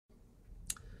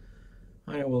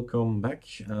Hi, welcome back.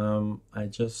 I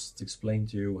just explained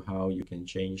to you how you can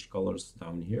change colors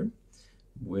down here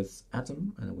with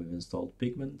Atom, and we've installed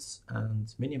Pigments and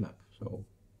Minimap. So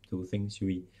two things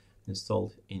we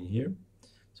installed in here.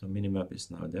 So Minimap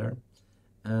is now there,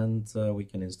 and we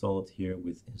can install it here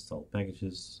with install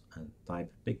packages and type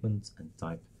Pigment and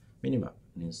type Minimap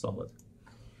and install it.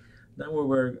 Then we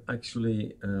were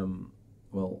actually,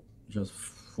 just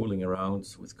fooling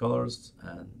around with colors,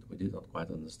 and we did not quite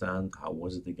understand how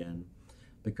was it again,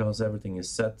 because everything is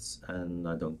set and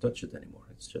I don't touch it anymore.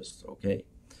 It's just okay.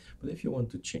 But if you want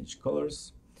to change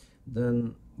colors,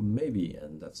 then maybe,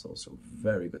 and that's also a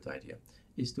very good idea,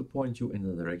 is to point you in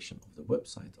the direction of the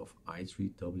website of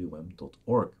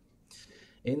i3wm.org.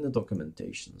 In the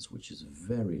documentations, which is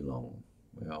very long,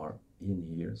 we are in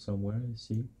here somewhere, you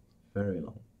see, very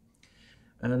long.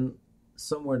 And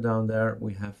somewhere down there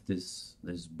we have this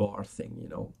bar thing, you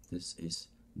know, this is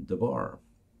the bar.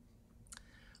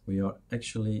 We are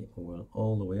actually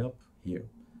all the way up here.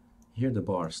 Here the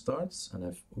bar starts, and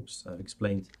I've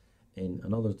explained in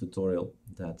another tutorial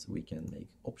that we can make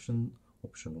option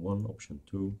 1, option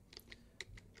 2.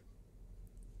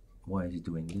 Why is it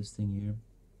doing this thing here?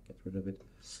 Get rid of it.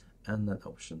 And then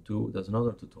option 2, that's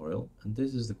another tutorial, and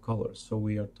this is the colors. So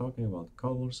we are talking about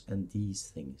colors and these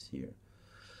things here.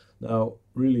 Now,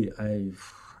 really, I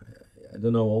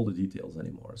don't know all the details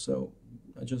anymore, so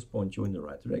I just point you in the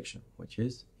right direction, which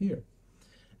is here.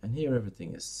 And here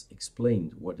everything is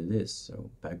explained what it is. So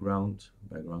background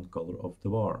color of the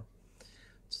bar,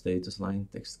 status line,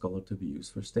 text color to be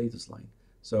used for status line.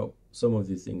 So some of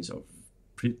these things are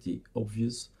pretty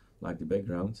obvious, like the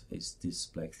background is this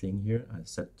black thing here. I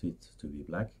set it to be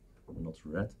black, not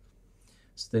red.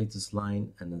 Status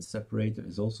line and then separator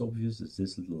is also obvious. It's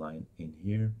this little line in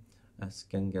here, as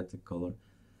can get the color,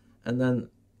 and then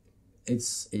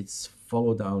it's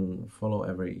follow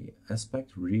every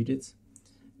aspect, read it,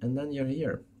 and then you're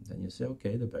here. Then you say,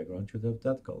 okay, the background should have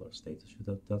that color, status should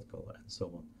have that color, and so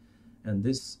on. And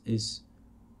this is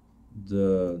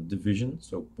the division,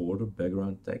 so border,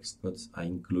 background, text, but I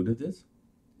included it,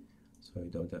 so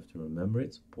you don't have to remember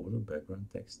it, border, background,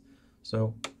 text.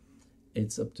 So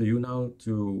it's up to you now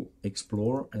to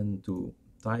explore and to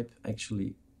type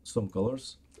actually some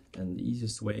colors. And the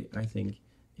easiest way, I think,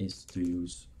 is to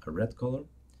use a red color,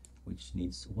 which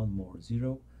needs one more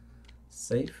 0.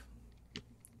 Save.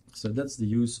 So that's the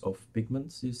use of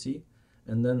pigments, you see.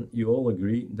 And then you all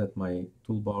agree that my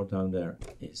toolbar down there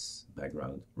is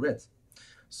background red.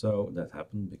 So that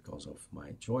happened because of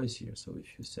my choice here. So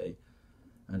if you say,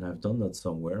 and I've done that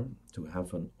somewhere, to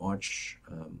have an arch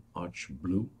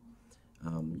blue,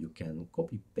 you can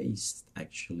copy paste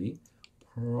actually,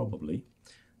 probably.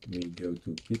 We go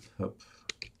to GitHub,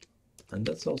 and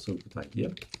that's also a good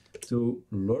idea to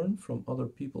learn from other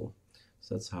people.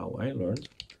 So that's how I learned.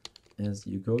 As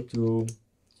you go to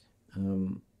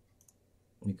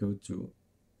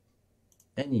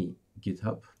any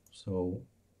GitHub. So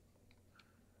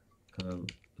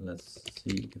let's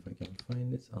see if I can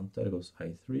find it on Tergos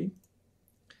i3.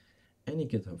 Any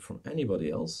GitHub from anybody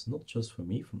else, not just for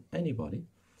me, from anybody.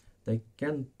 They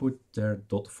can put their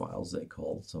dot files, they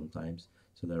call it sometimes.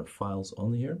 So there are files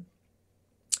on here,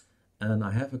 and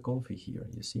I have a config here,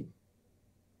 you see.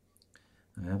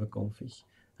 I have a config,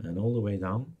 and all the way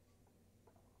down,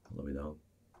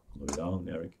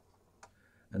 Erik,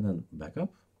 and then back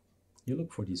up, you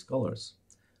look for these colors.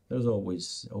 There's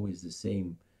always the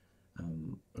same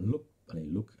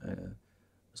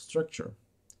structure.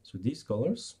 So these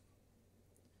colors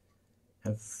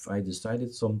have I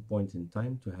decided some point in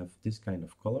time to have this kind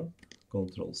of color.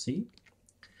 Control C.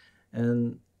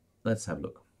 And let's have a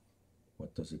look.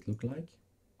 What does it look like?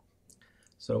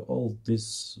 So all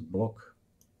this block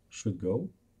should go.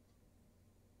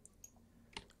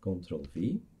 Control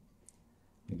V.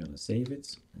 We're gonna save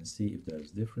it and see if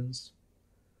there's difference.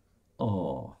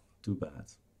 Oh, too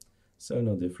bad. So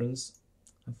no difference.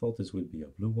 I thought this would be a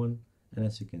blue one, and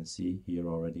as you can see here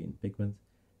already in pigment,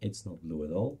 it's not blue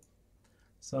at all.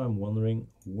 So I'm wondering,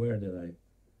 where did I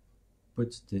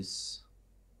put this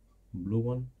blue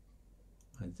one?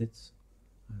 I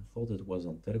thought it was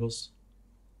on Tergos,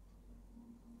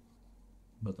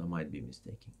 but I might be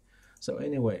mistaken. So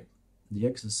anyway, the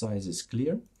exercise is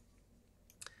clear.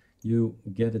 You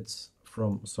get it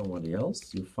from somebody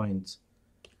else, you find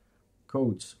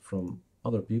code from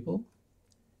other people,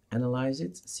 analyze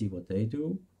it, see what they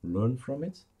do, learn from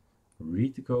it,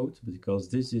 read the code, because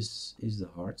this is the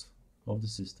heart of the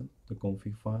system. The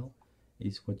config file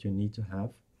is what you need to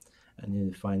have, and then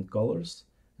you find colors,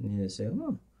 and then you say,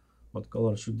 oh, what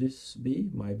color should this be?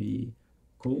 Might be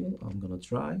cool. I'm gonna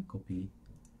try, copy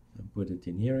and put it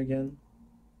in here again.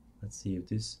 Let's see if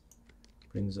this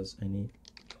brings us any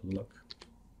luck.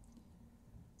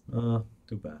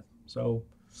 Too bad. So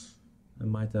I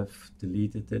might have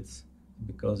deleted it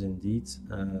because indeed,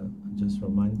 I just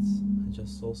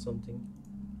saw something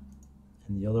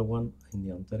in the other one, in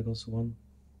the Antergos one.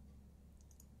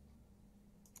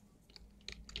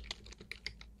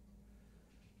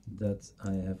 That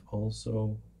I have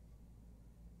also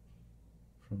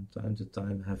from time to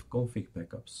time have config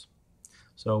backups.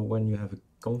 So when you have a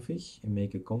config, you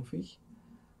make a config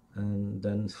and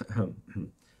then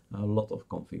a lot of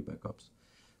config backups.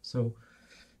 So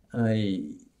I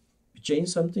change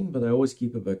something, but I always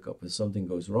keep a backup if something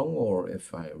goes wrong, or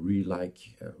if I really like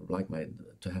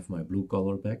to have my blue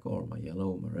color back, or my yellow,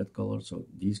 or my red color. So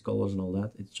these colors and all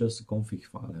that, it's just a config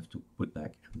file I have to put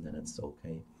back, and then it's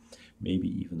okay. Maybe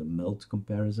even a melt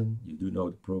comparison. You do know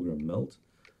the program melt.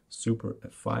 Super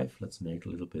F5. Let's make a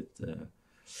little bit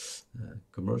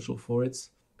commercial for it,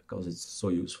 because it's so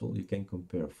useful. You can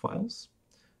compare files.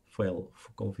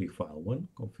 Config file 1,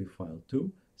 config file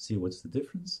 2, see what's the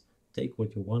difference, take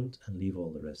what you want and leave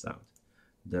all the rest out.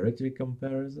 Directory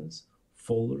comparisons,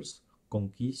 folders,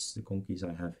 conkeys, the conkeys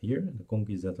I have here, and the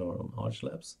conkeys that are on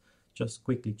ArchLabs. Just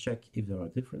quickly check if there are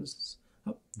differences.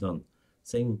 Done.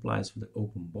 Same applies for the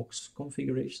open box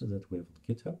configurations that we have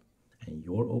on GitHub and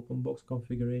your open box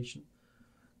configuration.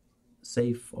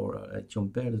 Save or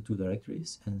compare the two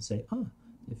directories and say,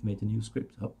 they've made a new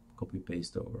script. Copy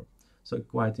paste over. So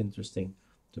quite interesting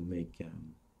to make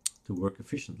to work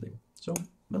efficiently. So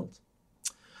melt.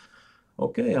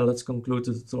 Okay, let's conclude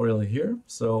the tutorial here.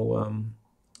 So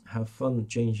have fun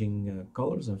changing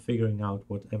colors and figuring out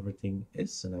what everything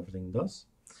is and everything does.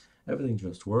 Everything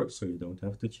just works, so you don't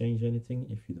have to change anything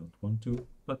if you don't want to,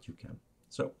 but you can.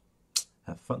 So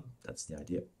have fun. That's the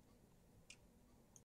idea.